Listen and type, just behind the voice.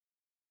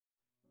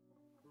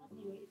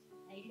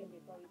preparation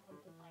before you come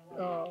to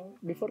Taiwan?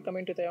 Before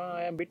coming to Taiwan,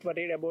 I am a bit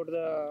worried about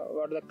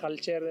the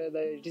culture.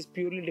 It is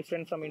purely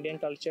different from Indian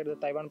culture. The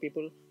Taiwan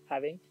people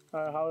having.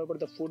 How about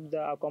the food,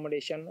 the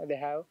accommodation they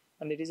have,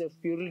 and it is a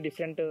purely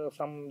different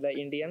from the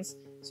Indians.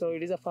 So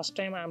it is the first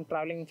time I am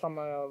traveling from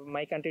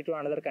my country to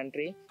another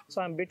country.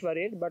 So I am a bit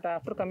worried. But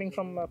after coming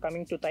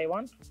to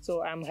Taiwan,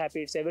 so I am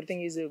happy. It's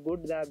everything is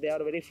good. That they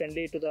are very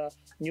friendly to the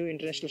new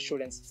international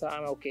students. So I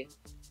am okay.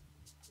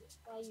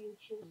 Why you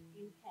choose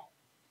UK?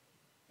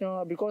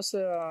 Because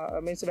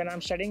means when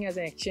I'm studying as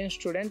an exchange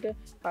student,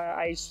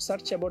 I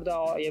search about the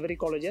every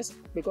colleges,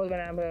 because when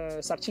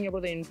I'm searching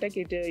about the intake,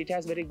 it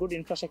has very good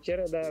infrastructure,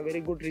 the very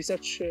good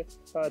research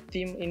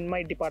team in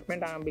my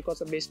department.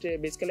 Because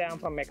basically I'm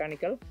from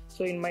mechanical,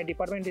 so in my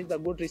department is the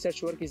good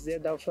research work is there.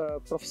 The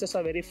professors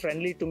are very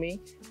friendly to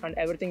me, and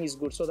everything is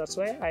good. So that's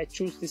why I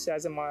choose this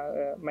as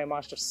my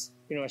master's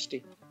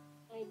university.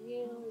 I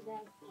knew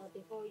that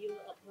before you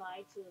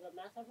applied to the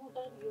master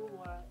program, you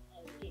were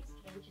an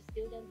exchange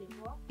student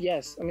before.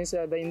 Yes, I mean,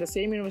 in the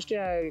same university,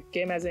 I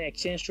came as an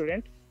exchange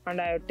student, and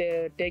I have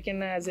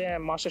taken as a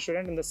master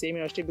student in the same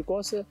university,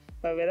 because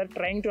whether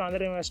trying to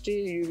another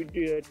university,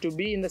 to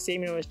be in the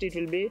same university, it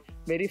will be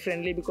very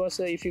friendly,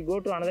 because if you go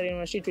to another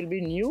university, it will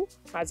be new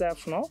as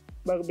of now.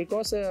 But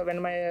because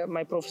when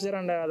my professor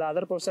and the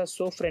other professor are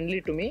so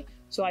friendly to me,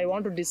 so I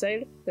want to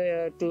decide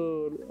to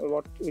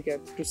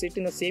sit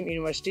in the same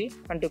university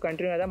and to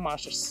continue as a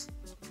master's.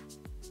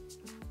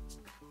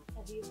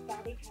 Have you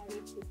studied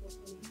Chinese before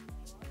coming to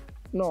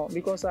Taiwan? No,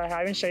 because I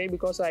haven't studied,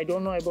 because I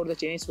don't know about the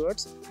Chinese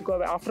words.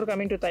 Because after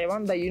coming to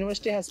Taiwan, the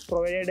university has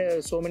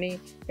provided so many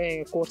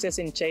courses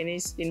in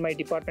Chinese in my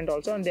department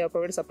also, and they have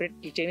provided separate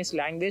Chinese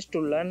language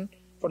to learn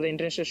for the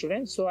international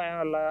students. So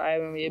I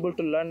am able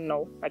to learn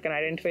now. I can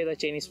identify the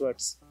Chinese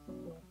words.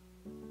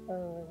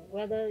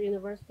 Whether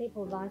university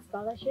provides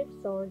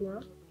scholarships or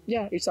not?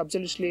 Yeah, it's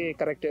absolutely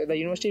correct. The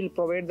university will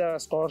provide the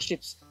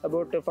scholarships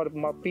about for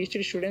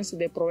PhD students.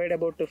 They provide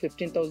about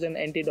 15,000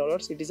 NT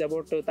dollars. It is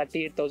about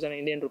 38,000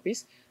 Indian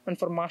rupees. And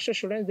for master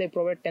students, they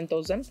provide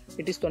 10,000.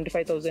 It is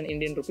 25,000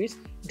 Indian rupees.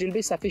 It will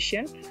be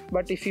sufficient.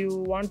 But if you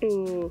want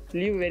to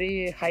live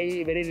very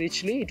high, very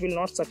richly, it will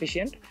not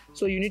sufficient.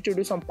 So you need to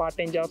do some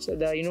part-time jobs.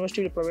 The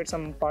university will provide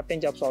some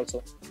part-time jobs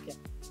also. Yeah.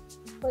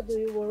 What do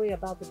you worry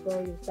about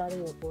before you study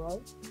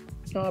abroad?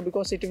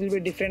 Because it will be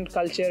different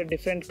culture,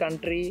 different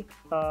country.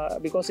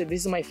 Because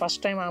this is my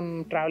first time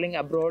I'm traveling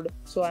abroad,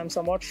 so I'm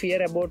somewhat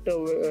fear about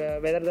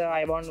whether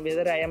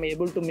I am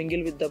able to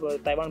mingle with the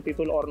Taiwan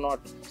people or not.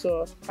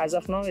 So as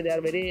of now, they are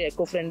very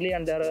eco-friendly,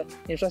 and their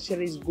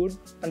infrastructure is good,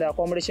 and the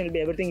accommodation will be,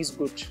 everything is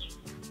good.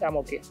 I'm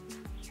okay.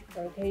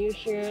 Can you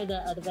share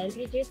the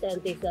advantages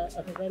and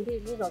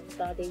disadvantages of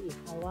studying in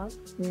Taiwan?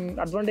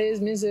 Advantage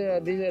means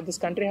this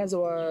country has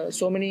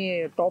so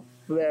many top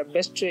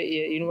best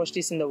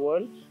universities in the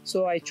world.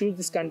 So I choose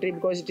this country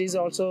because it is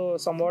also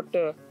somewhat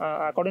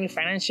accordingly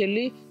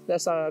financially,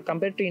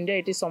 compared to India,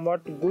 it is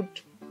somewhat good.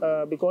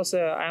 Because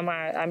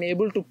I'm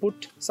able to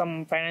put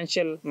some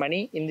financial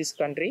money in this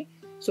country,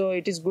 so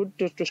it is good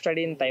to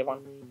study in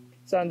Taiwan.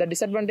 So and the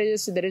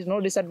disadvantages, there is no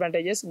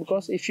disadvantages,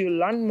 because if you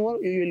learn more,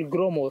 you will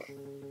grow more.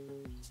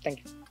 Thank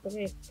you.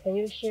 Okay, can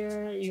you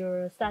share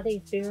your study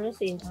experience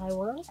in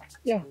Taiwan?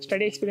 Yeah,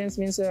 study experience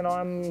means now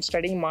I'm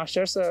studying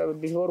masters.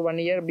 Before 1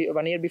 year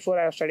before,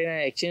 I have studied an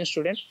exchange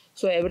student.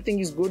 So everything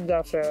is good.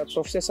 The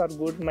professors are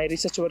good. My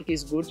research work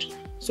is good.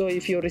 So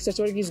if your research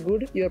work is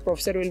good, your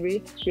professor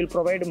will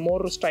provide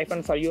more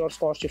stipend for you or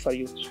scholarship for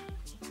you.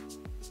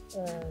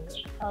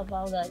 How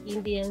about the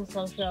Indian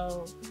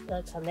social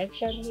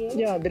connection here?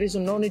 Yeah, there is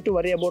no need to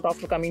worry about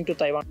after coming to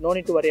Taiwan. No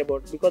need to worry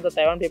about, because the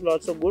Taiwan people are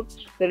also good.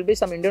 There will be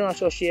some Indian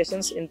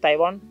associations in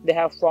Taiwan. They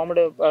have formed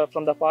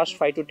from the past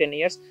 5 to 10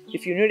 years.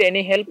 If you need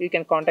any help, you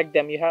can contact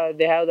them. They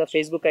have the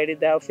Facebook ID.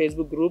 They have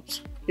Facebook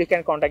groups. You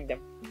can contact them.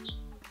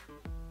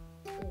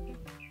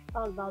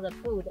 How about the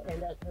food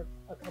and the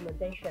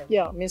accommodation?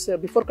 Yeah, means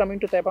before coming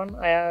to Taiwan,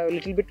 I am a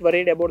little bit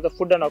worried about the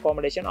food and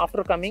accommodation.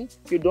 After coming,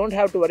 you don't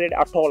have to worry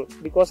at all,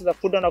 because the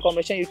food and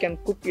accommodation you can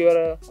cook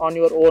on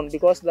your own,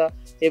 because the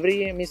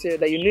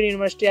Yunlin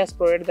University has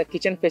provided the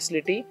kitchen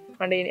facility,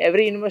 and in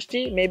every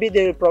university maybe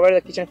they will provide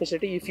the kitchen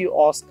facility if you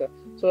ask.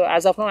 So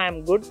as of now, I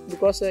am good,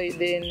 because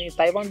in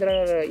Taiwan there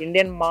are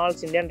Indian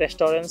malls, Indian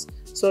restaurants.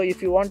 So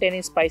if you want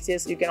any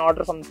spices, you can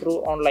order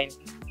through online.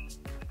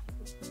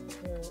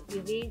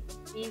 Is it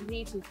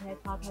easy to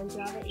take part-time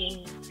job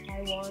in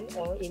Taiwan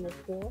or in the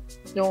school?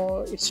 No,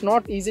 it's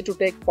not easy to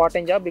take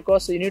part-time job,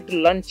 because you need to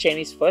learn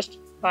Chinese first.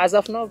 As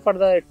of now, for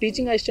the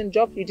teaching assistant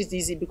job, it is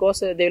easy, because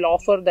they will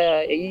offer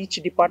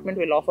each department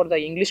will offer the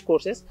English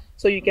courses.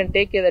 So you can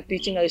take the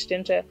teaching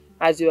assistant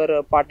as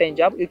your part-time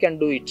job. You can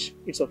do it.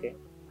 It's okay.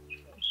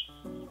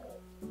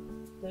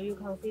 Do you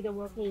consider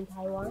working in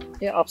Taiwan?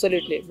 Yeah,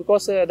 absolutely,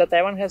 because the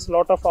Taiwan has a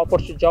lot of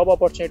job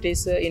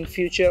opportunities in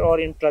future or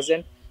in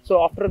present.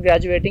 So after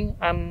graduating,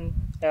 I'm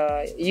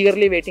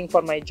eagerly waiting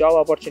for my job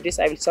opportunities.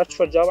 I will search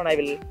for job, and I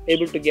will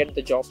able to get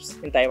the jobs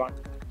in Taiwan.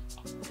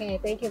 Okay,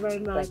 thank you very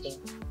much. Thank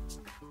you.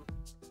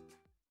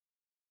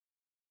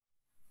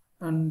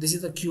 And this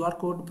is the QR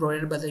code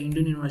provided by the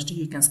Indian University.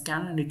 You can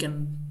scan and you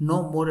can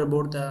know more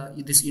about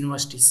these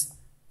universities.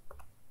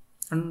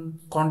 And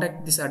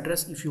contact this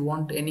address if you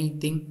want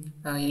anything,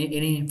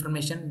 any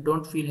information.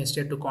 Don't feel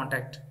hesitate to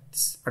contact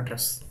this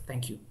address.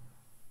 Thank you.